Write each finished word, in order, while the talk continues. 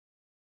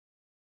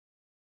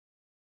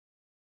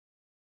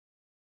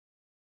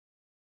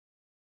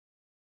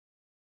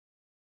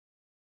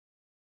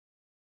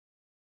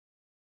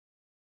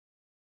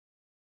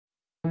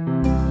Hey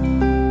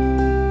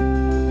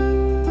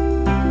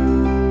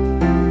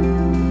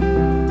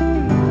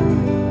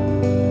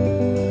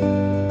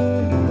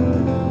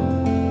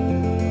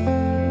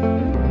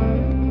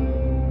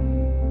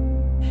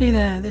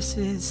there, this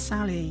is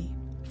Sally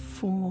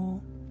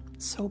for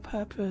Soul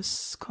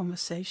Purpose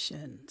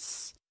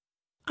Conversations.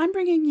 I'm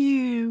bringing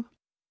you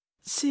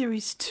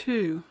series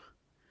 2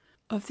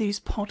 of these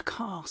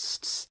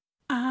podcasts,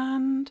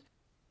 and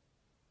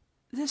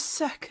the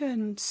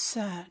second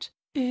set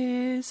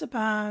is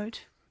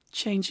about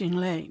changing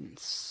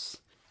lanes,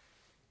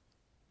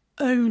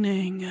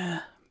 owning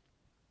a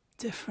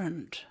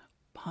different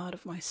part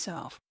of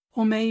myself,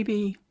 or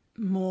maybe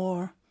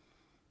more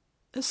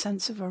a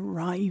sense of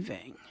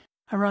arriving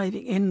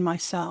in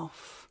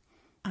myself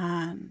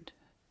and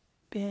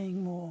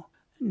being more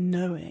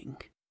knowing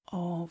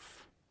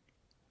of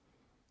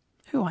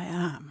who I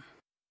am.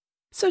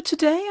 So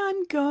today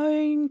I'm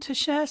going to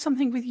share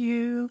something with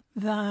you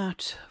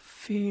that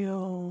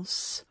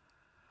feels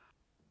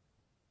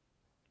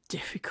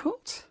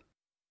difficult.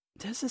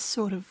 There's a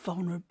sort of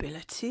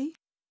vulnerability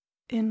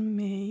in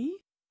me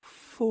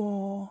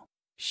for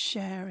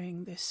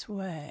sharing this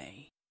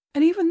way.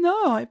 And even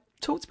though I've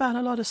talked about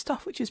a lot of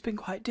stuff which has been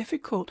quite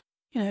difficult,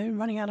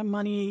 running out of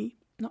money,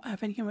 not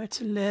having anywhere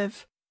to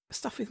live,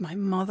 stuff with my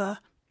mother,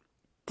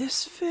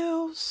 this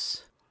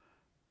feels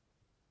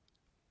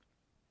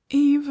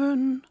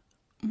even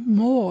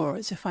more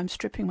as if I'm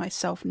stripping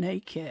myself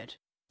naked.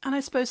 And I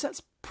suppose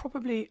that's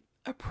probably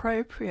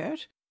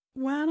appropriate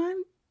when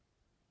I'm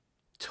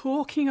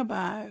talking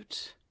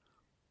about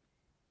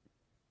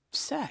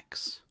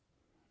sex.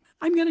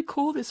 I'm going to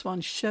call this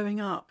one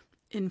Showing Up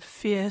in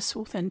Fierce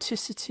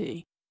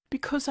Authenticity,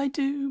 because I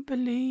do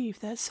believe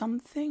there's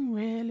something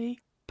really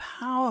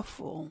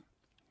powerful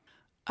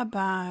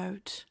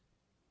about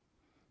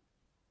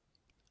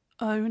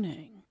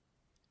owning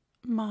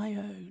my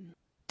own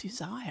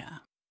desire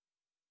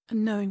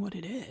and knowing what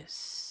it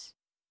is,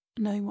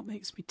 knowing what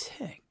makes me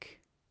tick.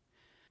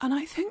 And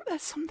I think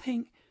there's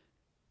something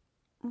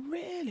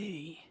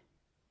really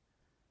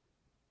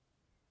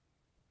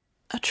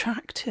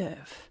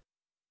attractive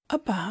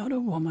about a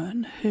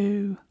woman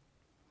who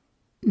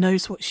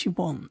knows what she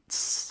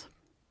wants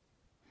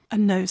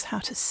and knows how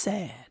to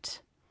say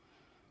it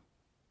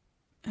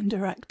and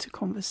direct a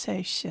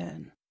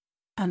conversation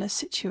and a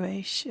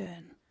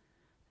situation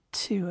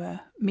to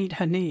meet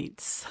her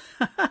needs.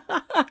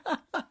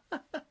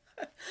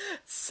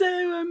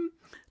 So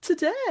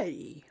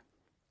today,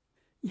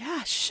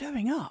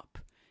 showing up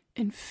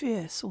in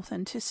fierce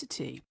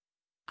authenticity,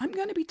 I'm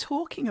going to be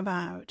talking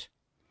about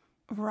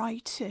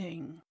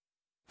writing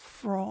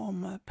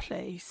from a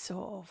place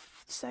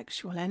of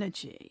sexual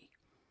energy.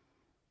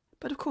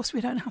 But of course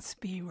we don't have to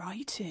be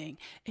writing.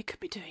 It could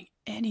be doing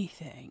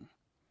anything.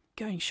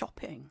 Going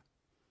shopping,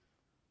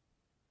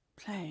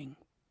 playing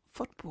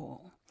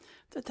football.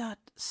 That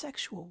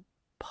sexual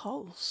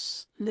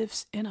pulse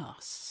lives in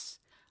us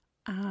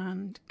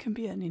and can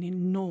be an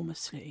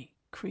enormously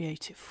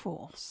creative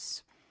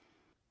force.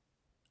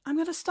 I'm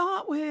going to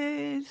start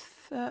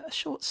with a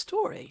short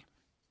story.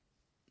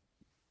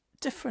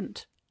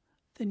 Different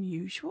than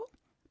usual,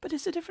 but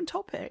it's a different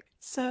topic,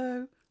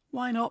 so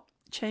why not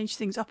change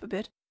things up a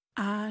bit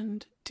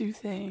and do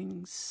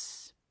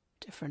things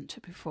different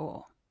to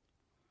before.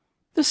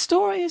 The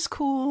story is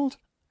called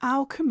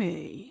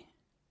Alchemy,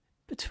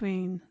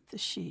 Between the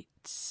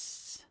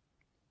Sheets.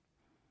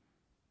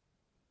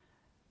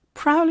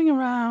 Prowling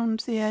around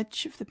the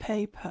edge of the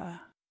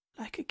paper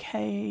like a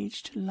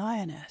caged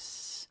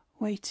lioness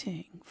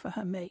waiting for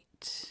her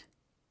mate,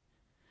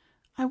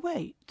 I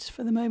wait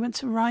for the moment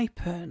to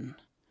ripen.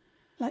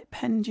 Like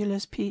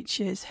pendulous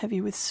peaches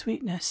heavy with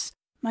sweetness,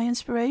 my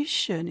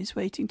inspiration is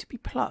waiting to be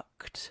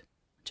plucked,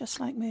 just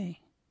like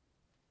me.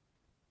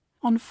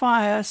 On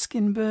fire,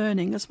 skin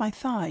burning, as my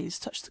thighs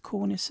touch the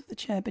cornice of the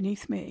chair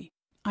beneath me,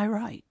 I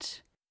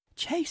write,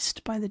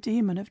 chased by the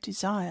demon of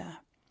desire.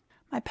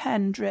 My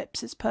pen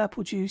drips its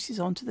purple juices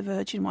onto the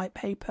virgin white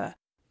paper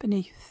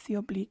beneath the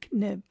oblique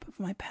nib of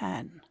my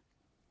pen.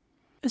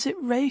 As it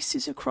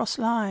races across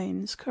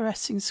lines,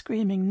 caressing,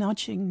 screaming,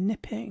 nudging,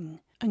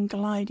 nipping, and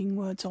gliding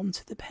words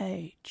onto the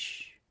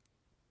page,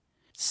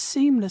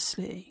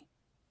 seamlessly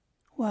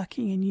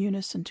working in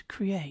unison to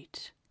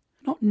create,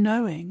 not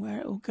knowing where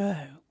it will go,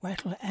 where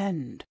it will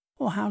end,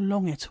 or how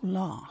long it will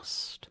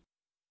last.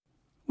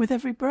 With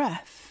every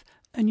breath,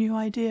 a new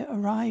idea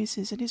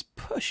arises and is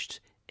pushed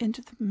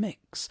into the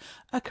mix,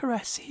 a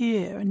caress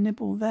here, a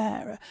nibble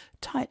there, a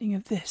tightening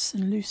of this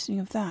and loosening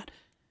of that,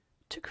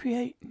 to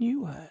create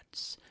new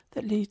words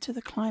that lead to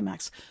the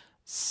climax,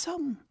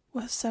 some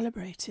worth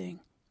celebrating,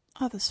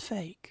 others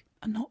fake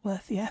and not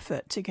worth the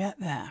effort to get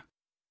there.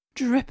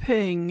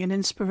 Dripping in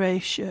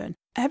inspiration,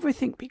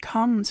 everything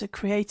becomes a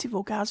creative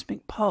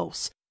orgasmic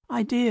pulse,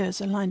 ideas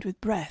aligned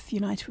with breath,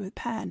 united with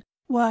pen,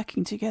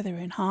 working together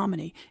in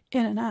harmony,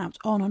 in and out,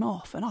 on and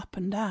off, and up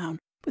and down,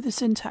 with the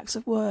syntax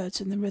of words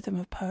and the rhythm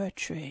of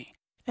poetry.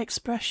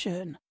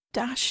 Expression,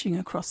 dashing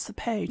across the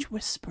page,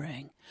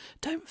 whispering,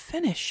 "Don't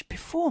finish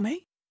before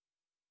me."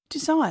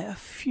 Desire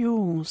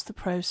fuels the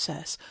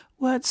process.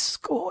 Words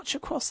scorch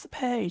across the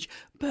page,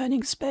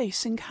 burning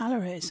space and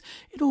calories.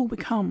 It all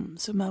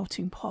becomes a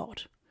melting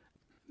pot.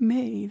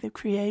 Me, the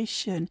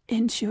creation,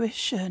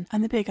 intuition,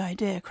 and the big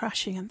idea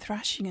crashing and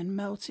thrashing and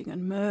melting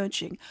and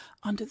merging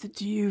under the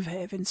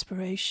duvet of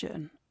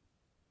inspiration.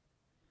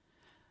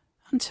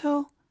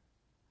 Until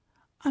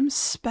I'm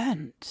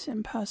spent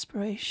in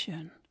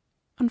perspiration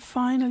and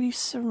finally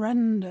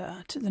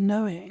surrender to the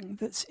knowing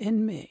that's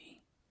in me,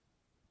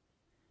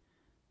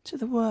 to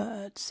the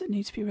words that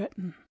need to be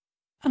written,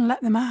 and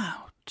let them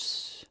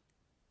out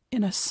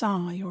in a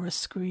sigh or a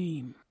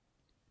scream.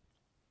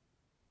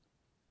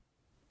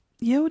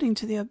 Yielding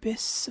to the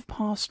abyss of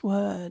past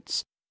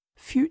words,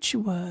 future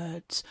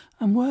words,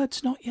 and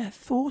words not yet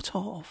thought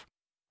of,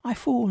 I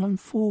fall and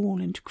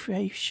fall into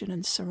creation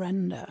and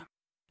surrender,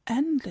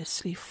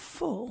 endlessly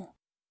full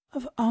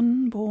of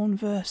unborn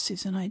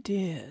verses and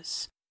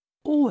ideas,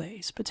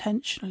 always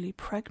potentially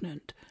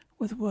pregnant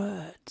with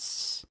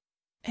words,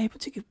 able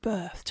to give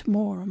birth to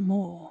more and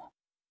more,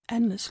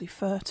 endlessly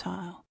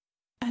fertile,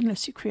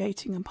 endlessly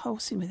creating and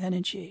pulsing with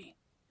energy,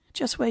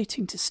 just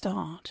waiting to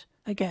start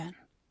again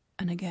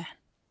and again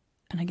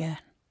and again.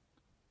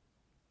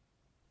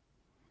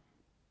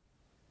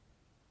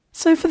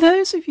 So for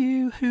those of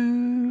you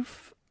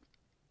who've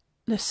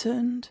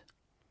listened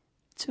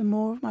to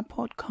more of my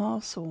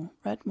podcasts or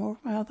read more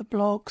of my other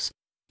blogs,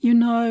 you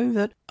know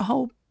that a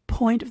whole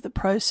point of the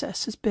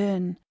process has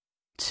been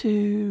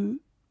to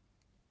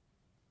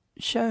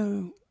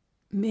show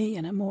me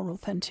in a more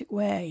authentic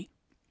way,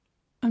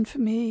 and for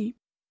me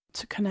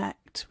to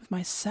connect with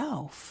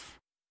myself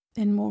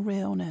in more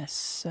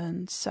realness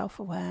and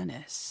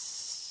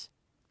self-awareness.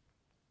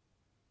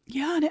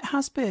 Yeah, and it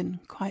has been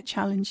quite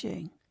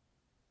challenging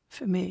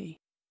for me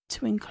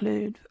to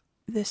include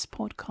this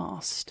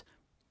podcast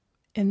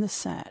in the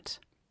set.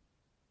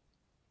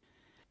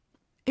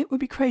 It would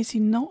be crazy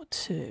not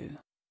to,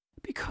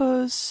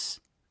 because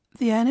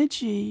the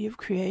energy of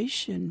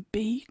creation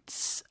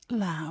beats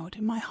loud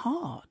in my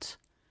heart.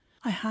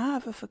 I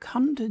have a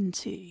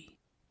fecundity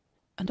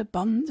and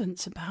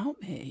abundance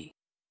about me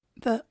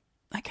that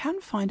I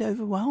can find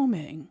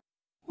overwhelming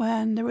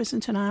when there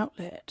isn't an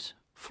outlet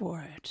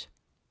for it.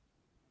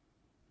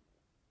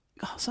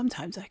 Oh,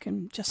 sometimes I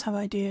can just have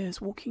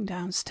ideas walking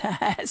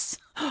downstairs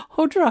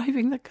or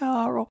driving the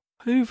car or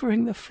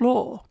hoovering the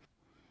floor.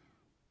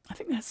 I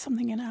think there's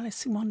something in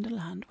Alice in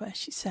Wonderland where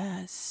she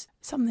says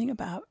something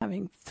about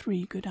having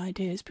 3 good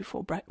ideas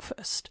before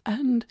breakfast.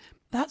 And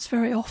that's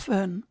very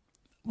often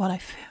what I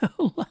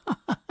feel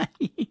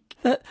like,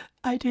 that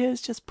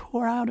ideas just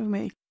pour out of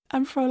me.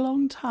 And for a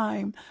long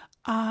time,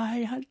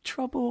 I had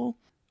trouble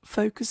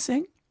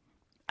focusing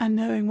and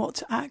knowing what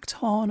to act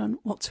on and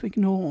what to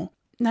ignore.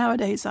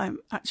 Nowadays, I'm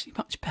actually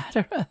much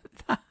better at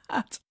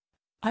that.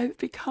 I've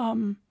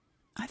become,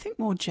 I think,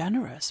 more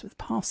generous with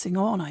passing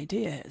on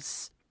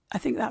ideas. I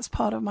think that's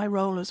part of my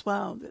role as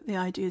well, that the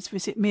ideas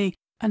visit me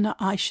and that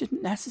I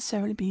shouldn't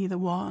necessarily be the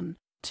one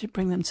to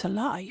bring them to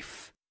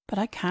life, but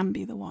I can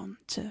be the one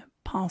to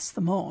pass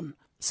them on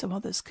so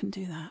others can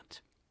do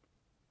that.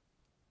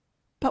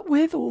 But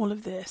with all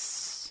of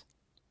this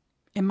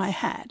in my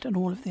head and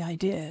all of the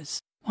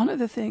ideas, one of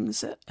the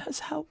things that has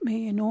helped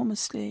me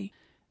enormously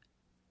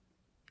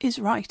is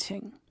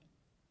writing.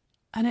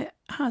 And it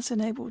has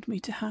enabled me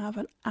to have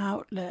an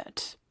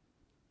outlet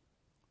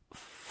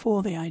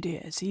for the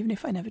ideas, even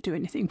if I never do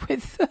anything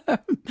with them.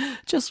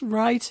 Just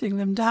writing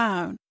them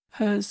down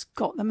has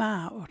got them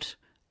out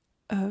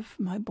of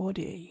my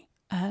body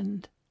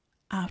and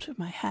out of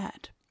my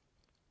head.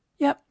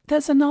 Yep,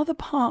 there's another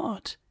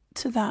part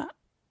to that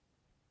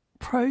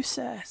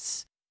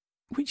process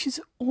which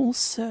is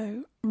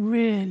also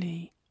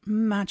really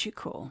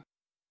magical.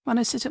 When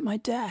I sit at my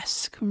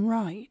desk and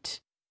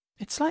write,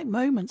 it's like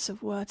moments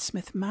of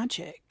wordsmith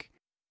magic.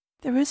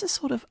 There is a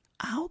sort of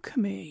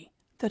alchemy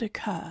that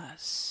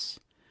occurs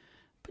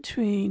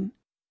between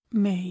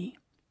me,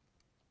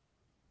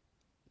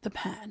 the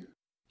pen,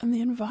 and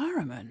the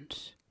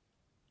environment.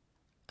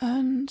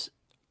 And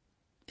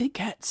it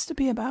gets to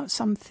be about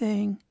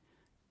something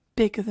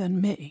bigger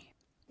than me,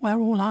 where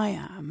all I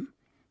am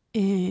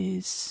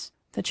is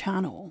the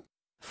channel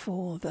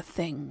for the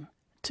thing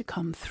to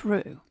come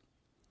through.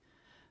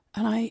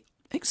 And I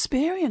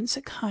experience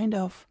a kind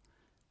of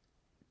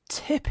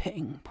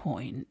tipping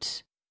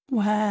point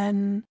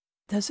when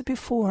there's a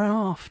before and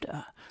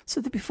after.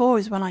 So the before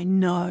is when I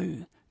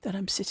know that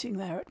I'm sitting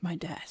there at my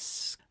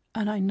desk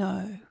and I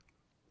know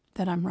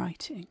that I'm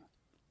writing.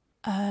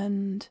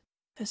 And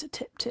there's a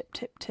tip, tip,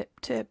 tip, tip,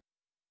 tip.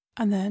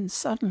 And then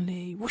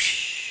suddenly,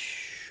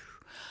 whoosh,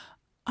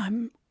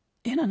 I'm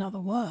in another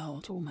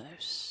world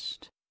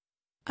almost.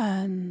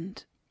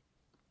 And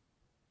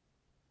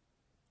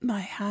my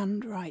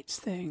hand writes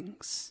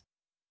things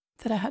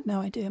that I had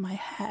no idea my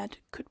head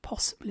could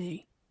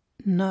possibly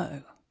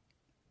know.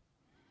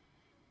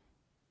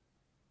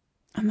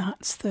 And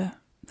that's the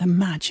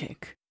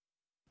magic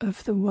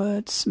of the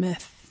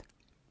wordsmith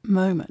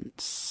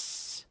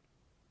moments.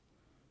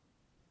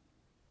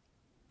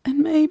 And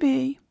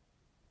maybe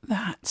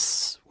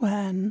that's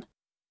when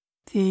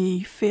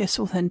the fierce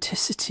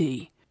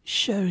authenticity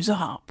shows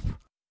up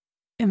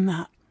in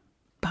that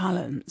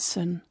balance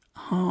and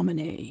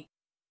harmony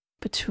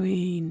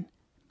between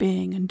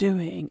being and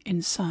doing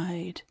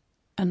inside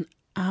and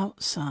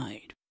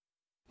outside,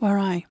 where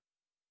I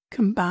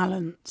can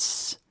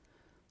balance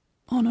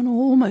on an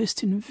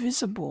almost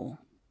invisible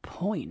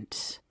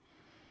point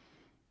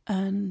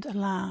and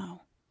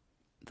allow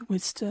the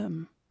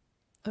wisdom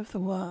of the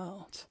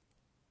world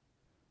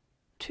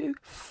to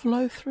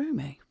flow through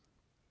me.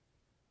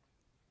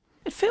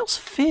 It feels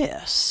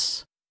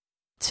fierce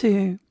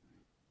to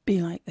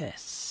be like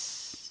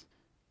this,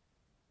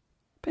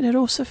 but it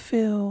also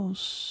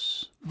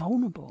feels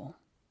vulnerable.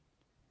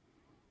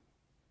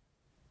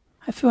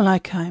 I feel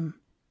like I'm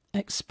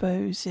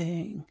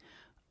exposing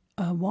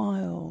a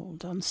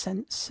wild,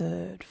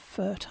 uncensored,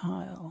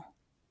 fertile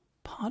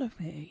part of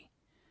me.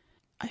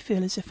 I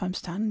feel as if I'm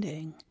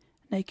standing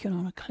naked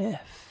on a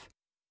cliff,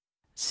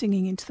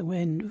 singing into the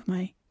wind with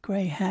my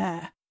grey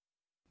hair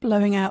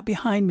blowing out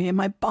behind me and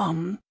my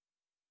bum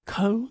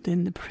cold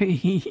in the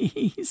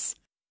breeze.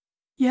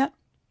 Yet,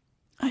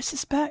 I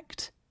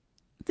suspect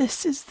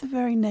this is the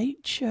very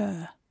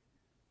nature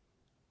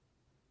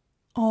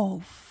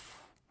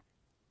of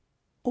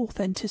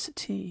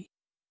authenticity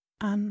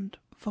and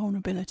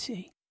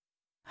vulnerability.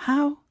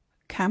 How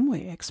can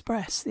we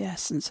express the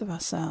essence of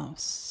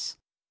ourselves?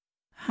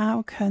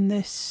 How can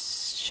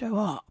this show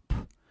up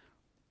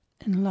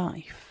in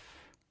life?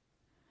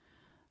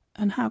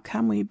 And how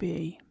can we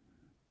be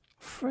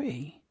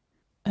free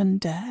and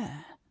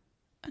dare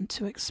and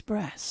to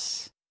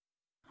express?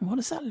 And what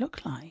does that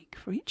look like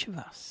for each of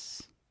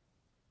us?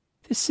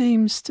 This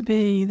seems to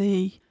be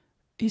the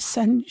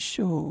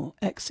essential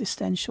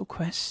existential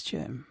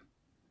question.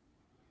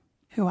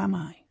 Who am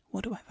I?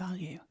 What do I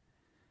value?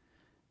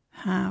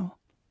 How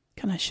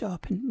can I show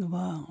up in the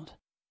world?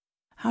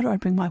 How do I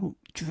bring my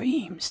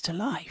dreams to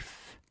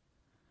life?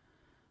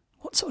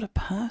 What sort of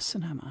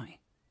person am I?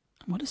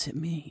 And what does it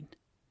mean?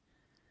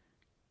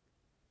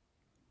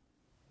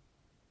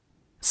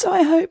 So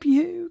I hope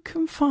you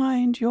can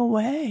find your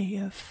way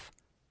of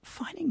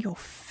finding your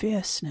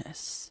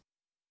fierceness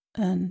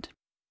and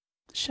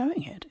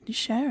showing it and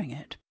sharing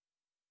it.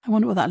 I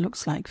wonder what that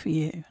looks like for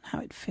you and how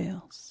it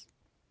feels.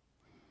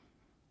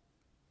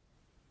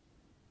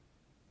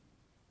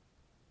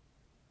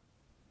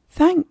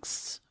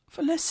 Thanks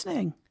for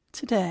listening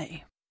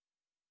today.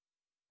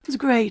 It was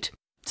great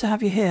to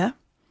have you here.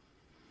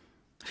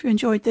 If you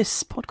enjoyed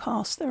this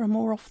podcast, there are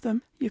more of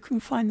them. You can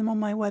find them on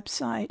my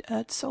website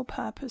at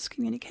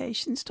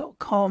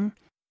soulpurposecommunications.com.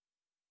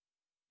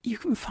 You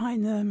can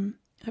find them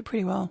at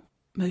pretty well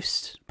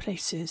most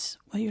places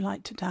where you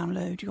like to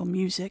download your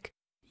music.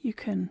 You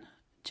can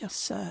just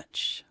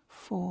search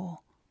for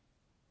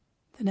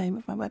the name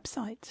of my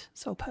website,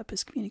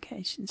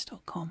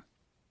 soulpurposecommunications.com.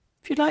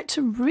 If you'd like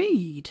to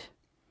read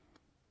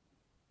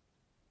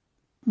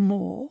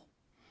more,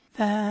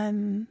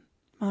 then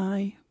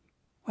my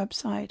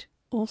website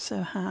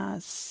also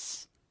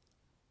has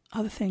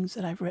other things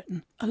that I've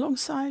written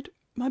alongside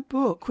my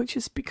book, which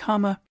has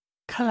become a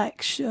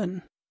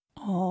collection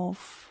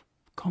of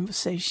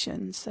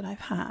conversations that I've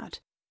had,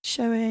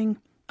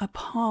 showing a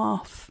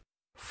path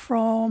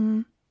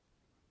from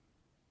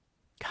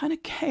kind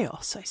of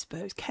chaos, I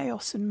suppose,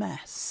 chaos and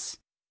mess,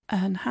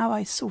 and how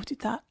I sorted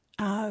that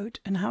out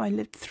and how I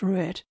lived through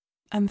it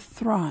and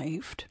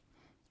thrived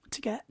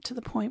to get to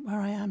the point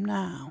where I am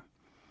now.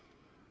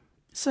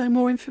 So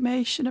more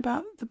information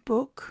about the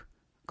book,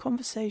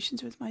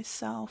 conversations with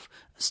myself,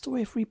 a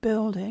story of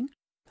rebuilding,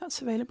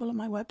 that's available on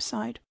my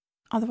website.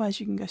 Otherwise,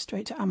 you can go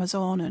straight to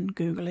Amazon and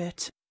Google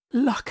it.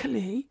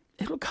 Luckily,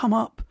 it'll come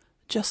up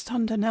just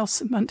under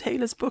Nelson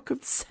Mandela's book of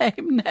the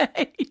same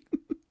name.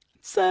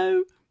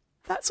 So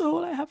that's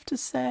all I have to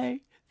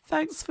say.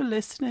 Thanks for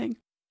listening,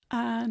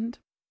 and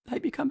I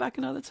hope you come back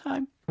another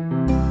time.